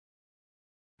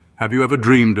Have you ever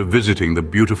dreamed of visiting the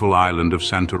beautiful island of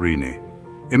Santorini?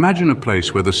 Imagine a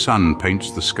place where the sun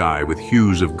paints the sky with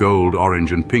hues of gold,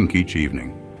 orange and pink each evening,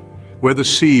 where the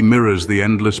sea mirrors the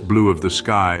endless blue of the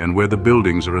sky and where the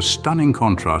buildings are a stunning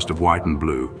contrast of white and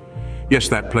blue. Yes,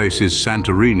 that place is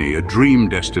Santorini, a dream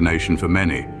destination for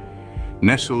many.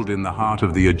 Nestled in the heart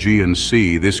of the Aegean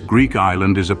Sea, this Greek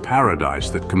island is a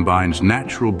paradise that combines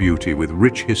natural beauty with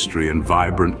rich history and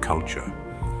vibrant culture.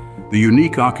 The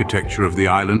unique architecture of the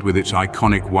island, with its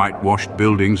iconic whitewashed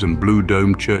buildings and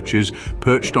blue-domed churches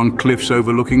perched on cliffs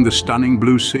overlooking the stunning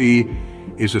blue sea,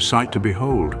 is a sight to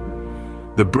behold.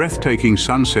 The breathtaking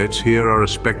sunsets here are a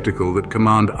spectacle that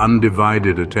command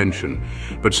undivided attention.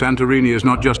 But Santorini is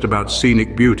not just about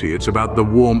scenic beauty, it's about the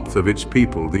warmth of its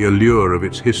people, the allure of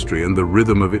its history, and the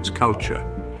rhythm of its culture.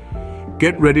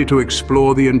 Get ready to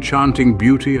explore the enchanting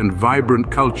beauty and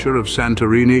vibrant culture of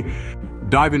Santorini.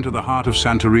 Dive into the heart of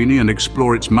Santorini and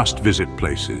explore its must-visit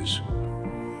places.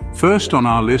 First on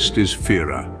our list is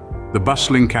Fira, the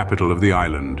bustling capital of the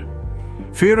island.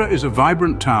 Fira is a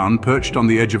vibrant town perched on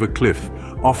the edge of a cliff,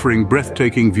 offering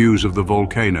breathtaking views of the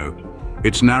volcano.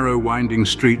 Its narrow, winding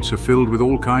streets are filled with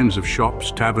all kinds of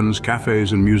shops, taverns,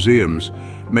 cafes and museums,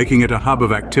 making it a hub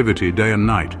of activity day and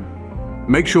night.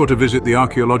 Make sure to visit the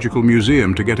archaeological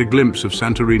museum to get a glimpse of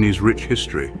Santorini's rich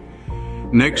history.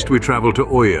 Next, we travel to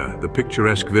Oia, the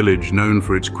picturesque village known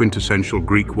for its quintessential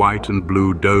Greek white and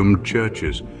blue domed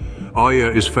churches.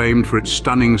 Oia is famed for its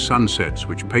stunning sunsets,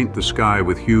 which paint the sky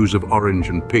with hues of orange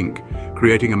and pink,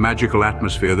 creating a magical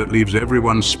atmosphere that leaves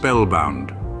everyone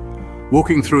spellbound.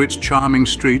 Walking through its charming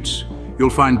streets, you'll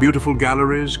find beautiful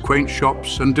galleries, quaint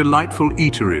shops, and delightful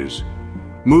eateries.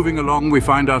 Moving along, we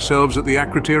find ourselves at the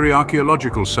Akrotiri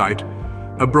archaeological site,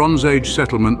 a Bronze Age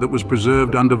settlement that was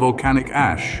preserved under volcanic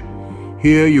ash.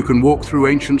 Here you can walk through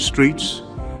ancient streets,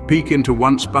 peek into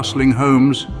once bustling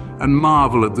homes, and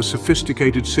marvel at the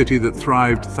sophisticated city that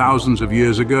thrived thousands of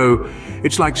years ago.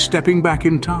 It's like stepping back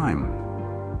in time.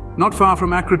 Not far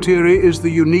from Akrotiri is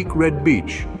the unique Red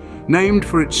Beach. Named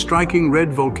for its striking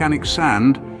red volcanic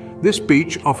sand, this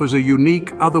beach offers a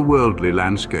unique, otherworldly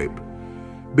landscape.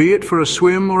 Be it for a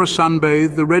swim or a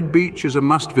sunbathe, the Red Beach is a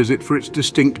must-visit for its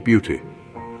distinct beauty.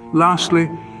 Lastly,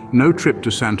 no trip to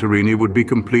Santorini would be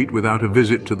complete without a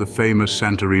visit to the famous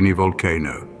Santorini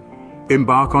volcano.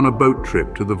 Embark on a boat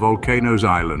trip to the volcano's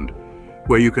island,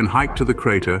 where you can hike to the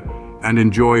crater and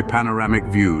enjoy panoramic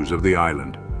views of the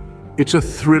island. It's a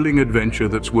thrilling adventure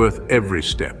that's worth every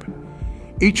step.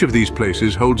 Each of these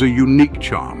places holds a unique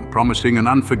charm, promising an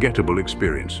unforgettable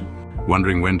experience.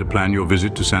 Wondering when to plan your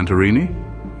visit to Santorini?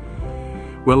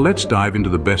 Well, let's dive into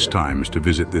the best times to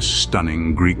visit this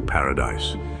stunning Greek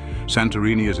paradise.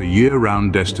 Santorini is a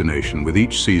year-round destination, with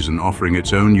each season offering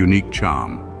its own unique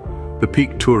charm. The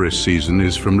peak tourist season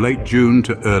is from late June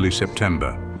to early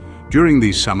September. During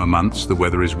these summer months, the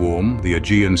weather is warm, the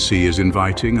Aegean Sea is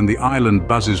inviting, and the island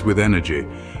buzzes with energy.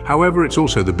 However, it's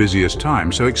also the busiest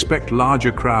time, so expect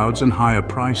larger crowds and higher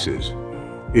prices.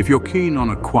 If you're keen on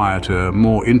a quieter,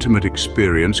 more intimate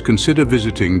experience, consider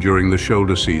visiting during the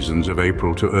shoulder seasons of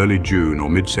April to early June or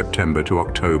mid-September to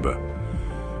October.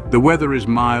 The weather is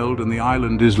mild and the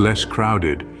island is less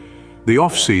crowded. The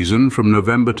off-season, from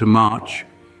November to March,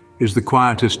 is the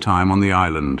quietest time on the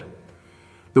island.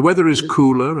 The weather is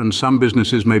cooler and some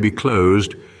businesses may be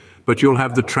closed, but you'll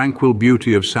have the tranquil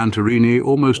beauty of Santorini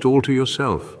almost all to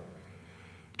yourself.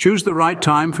 Choose the right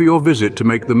time for your visit to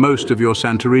make the most of your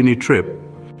Santorini trip.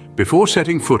 Before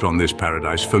setting foot on this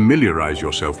paradise, familiarize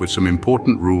yourself with some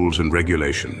important rules and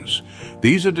regulations.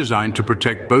 These are designed to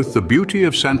protect both the beauty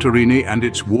of Santorini and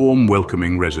its warm,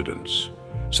 welcoming residents.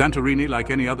 Santorini,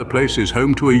 like any other place, is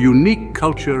home to a unique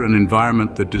culture and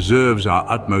environment that deserves our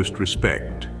utmost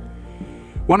respect.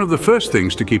 One of the first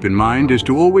things to keep in mind is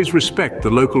to always respect the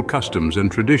local customs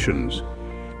and traditions.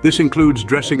 This includes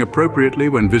dressing appropriately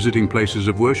when visiting places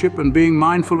of worship and being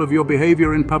mindful of your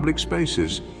behavior in public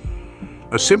spaces.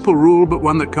 A simple rule, but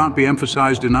one that can't be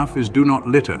emphasized enough, is do not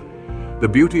litter. The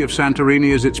beauty of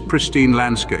Santorini is its pristine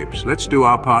landscapes. Let's do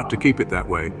our part to keep it that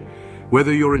way.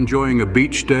 Whether you're enjoying a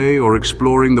beach day or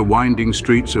exploring the winding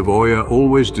streets of Oia,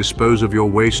 always dispose of your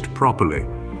waste properly.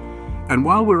 And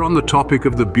while we're on the topic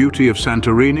of the beauty of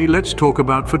Santorini, let's talk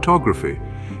about photography.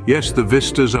 Yes, the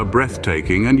vistas are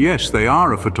breathtaking, and yes, they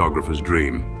are a photographer's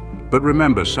dream. But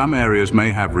remember, some areas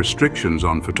may have restrictions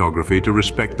on photography to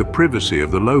respect the privacy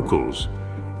of the locals.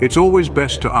 It's always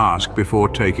best to ask before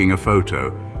taking a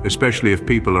photo, especially if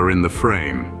people are in the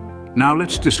frame. Now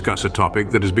let's discuss a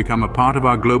topic that has become a part of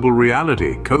our global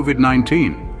reality,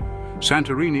 COVID-19.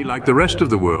 Santorini, like the rest of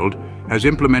the world, has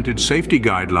implemented safety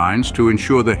guidelines to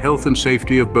ensure the health and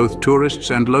safety of both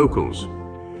tourists and locals.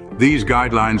 These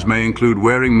guidelines may include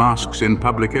wearing masks in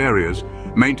public areas,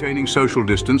 maintaining social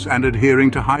distance, and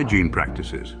adhering to hygiene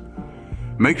practices.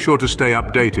 Make sure to stay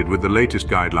updated with the latest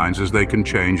guidelines as they can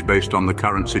change based on the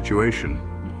current situation.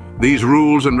 These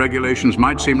rules and regulations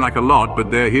might seem like a lot,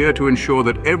 but they're here to ensure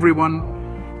that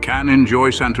everyone can enjoy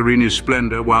Santorini's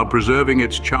splendor while preserving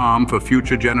its charm for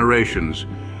future generations.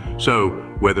 So,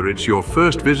 whether it's your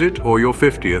first visit or your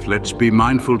 50th, let's be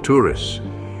mindful tourists.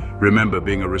 Remember,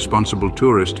 being a responsible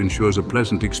tourist ensures a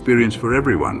pleasant experience for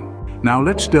everyone. Now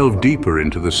let's delve deeper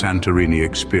into the Santorini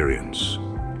experience.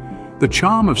 The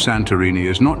charm of Santorini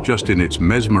is not just in its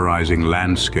mesmerizing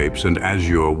landscapes and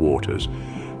azure waters,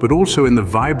 but also in the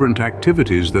vibrant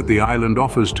activities that the island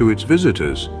offers to its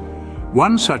visitors.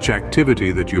 One such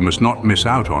activity that you must not miss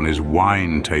out on is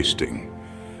wine tasting.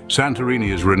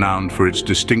 Santorini is renowned for its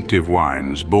distinctive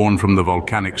wines, born from the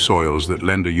volcanic soils that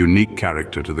lend a unique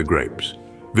character to the grapes.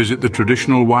 Visit the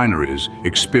traditional wineries,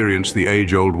 experience the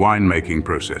age-old winemaking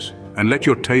process, and let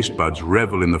your taste buds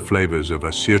revel in the flavors of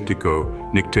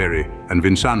Assyrtiko, Nicteri, and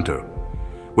Vinsanto.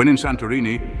 When in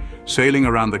Santorini, sailing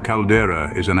around the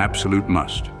caldera is an absolute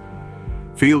must.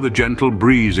 Feel the gentle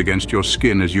breeze against your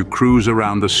skin as you cruise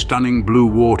around the stunning blue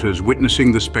waters,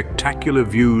 witnessing the spectacular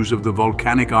views of the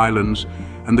volcanic islands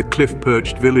and the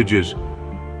cliff-perched villages.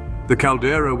 The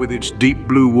caldera, with its deep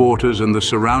blue waters and the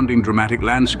surrounding dramatic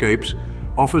landscapes,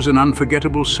 offers an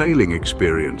unforgettable sailing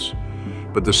experience.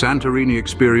 But the Santorini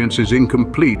experience is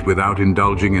incomplete without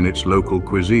indulging in its local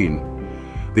cuisine.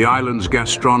 The island's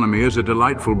gastronomy is a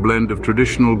delightful blend of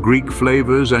traditional Greek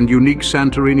flavors and unique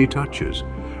Santorini touches.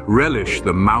 Relish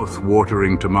the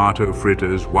mouth-watering tomato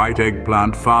fritters, white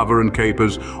eggplant, fava and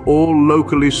capers, all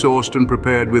locally sourced and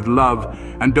prepared with love.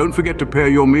 And don't forget to pair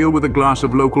your meal with a glass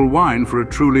of local wine for a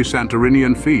truly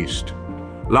Santorinian feast.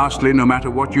 Lastly, no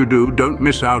matter what you do, don't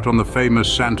miss out on the famous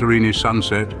Santorini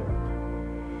sunset.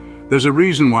 There's a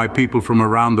reason why people from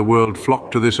around the world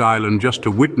flock to this island just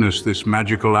to witness this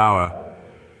magical hour.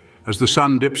 As the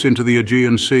sun dips into the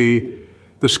Aegean Sea,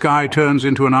 the sky turns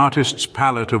into an artist's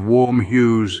palette of warm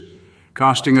hues,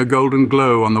 casting a golden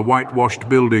glow on the whitewashed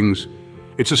buildings.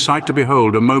 It's a sight to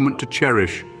behold, a moment to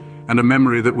cherish, and a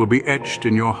memory that will be etched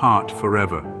in your heart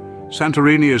forever.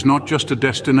 Santorini is not just a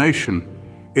destination,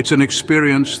 it's an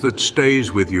experience that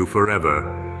stays with you forever.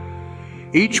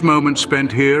 Each moment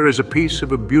spent here is a piece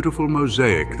of a beautiful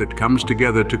mosaic that comes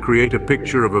together to create a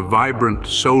picture of a vibrant,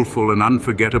 soulful, and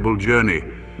unforgettable journey.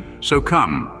 So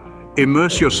come,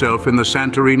 immerse yourself in the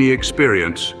Santorini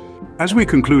experience. As we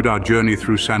conclude our journey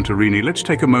through Santorini, let's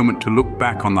take a moment to look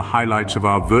back on the highlights of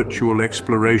our virtual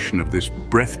exploration of this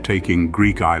breathtaking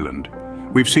Greek island.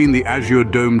 We've seen the azure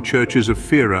domed churches of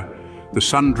Fira, the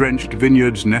sun-drenched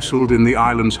vineyards nestled in the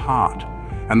island's heart,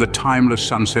 and the timeless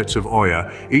sunsets of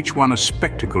Oya, each one a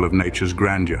spectacle of nature's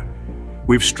grandeur.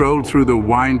 We've strolled through the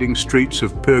winding streets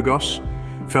of Pyrgos,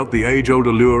 felt the age-old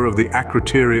allure of the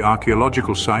Akrotiri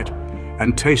archaeological site,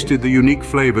 and tasted the unique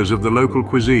flavors of the local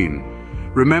cuisine.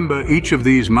 Remember, each of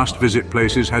these must-visit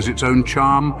places has its own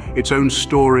charm, its own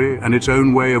story, and its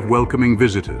own way of welcoming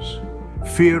visitors.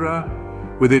 Fira,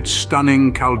 with its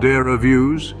stunning caldera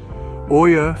views,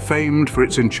 Oya, famed for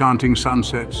its enchanting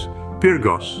sunsets,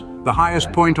 Pyrgos, the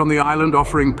highest point on the island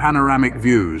offering panoramic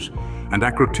views, and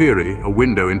Akrotiri, a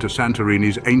window into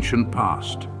Santorini's ancient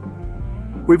past.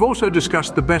 We've also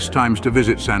discussed the best times to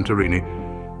visit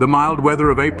Santorini. The mild weather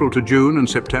of April to June and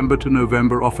September to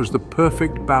November offers the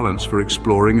perfect balance for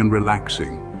exploring and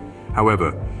relaxing.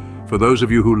 However, for those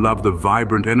of you who love the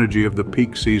vibrant energy of the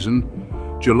peak season,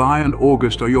 July and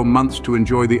August are your months to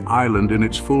enjoy the island in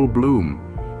its full bloom.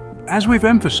 As we've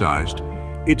emphasized,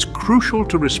 it's crucial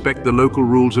to respect the local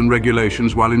rules and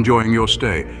regulations while enjoying your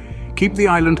stay. Keep the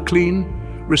island clean,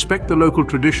 respect the local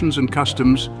traditions and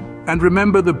customs, and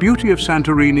remember, the beauty of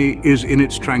Santorini is in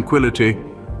its tranquility.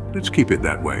 Let's keep it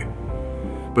that way.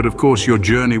 But of course, your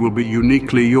journey will be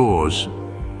uniquely yours.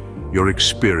 Your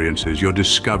experiences, your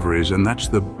discoveries, and that's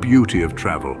the beauty of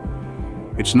travel.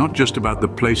 It's not just about the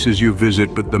places you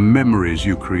visit, but the memories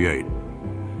you create.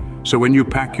 So when you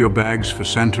pack your bags for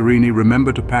Santorini,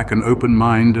 remember to pack an open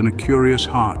mind and a curious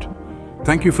heart.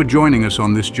 Thank you for joining us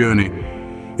on this journey.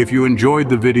 If you enjoyed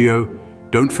the video,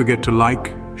 don't forget to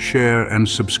like, share, and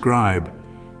subscribe.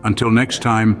 Until next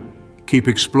time, keep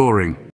exploring.